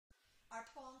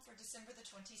Our poem for December the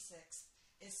 26th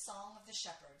is Song of the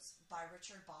Shepherds by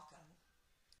Richard Bauckham.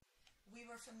 We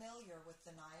were familiar with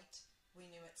the night. We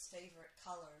knew its favorite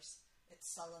colors, its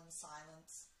sullen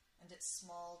silence, and its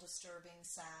small disturbing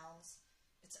sounds,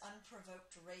 its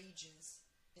unprovoked rages,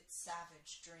 its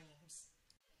savage dreams.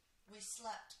 We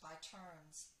slept by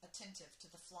turns, attentive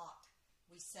to the flock.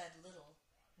 We said little.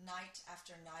 Night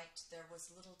after night there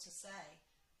was little to say,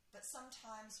 but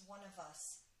sometimes one of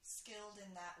us, skilled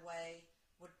in that way,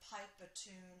 would pipe a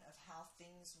tune of how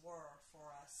things were for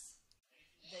us.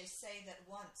 They say that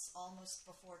once, almost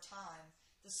before time,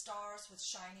 the stars with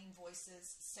shining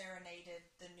voices serenaded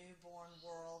the newborn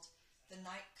world. The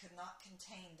night could not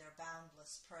contain their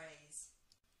boundless praise.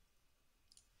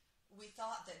 We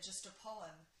thought that just a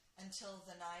poem, until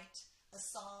the night, a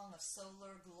song of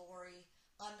solar glory,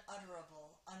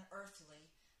 unutterable,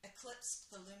 unearthly, eclipsed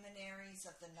the luminaries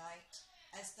of the night,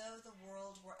 as though the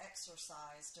world were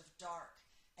exorcised of dark,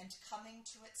 and coming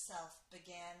to itself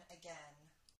began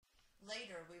again.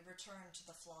 Later we returned to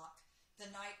the flock. The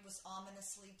night was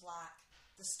ominously black.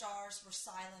 The stars were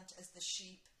silent as the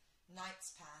sheep.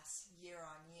 Nights pass, year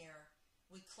on year.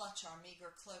 We clutch our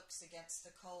meager cloaks against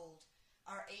the cold.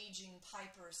 Our aging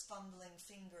pipers' fumbling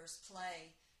fingers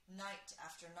play, night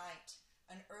after night,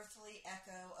 an earthly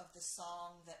echo of the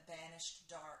song that banished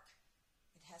dark.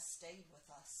 It has stayed with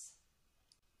us.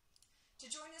 To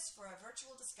join us for a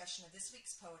virtual discussion of this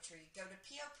week's poetry, go to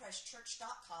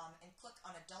popreschurch.com and click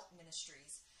on Adult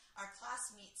Ministries. Our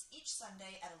class meets each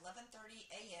Sunday at 11:30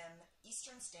 a.m.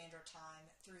 Eastern Standard Time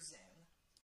through Zoom.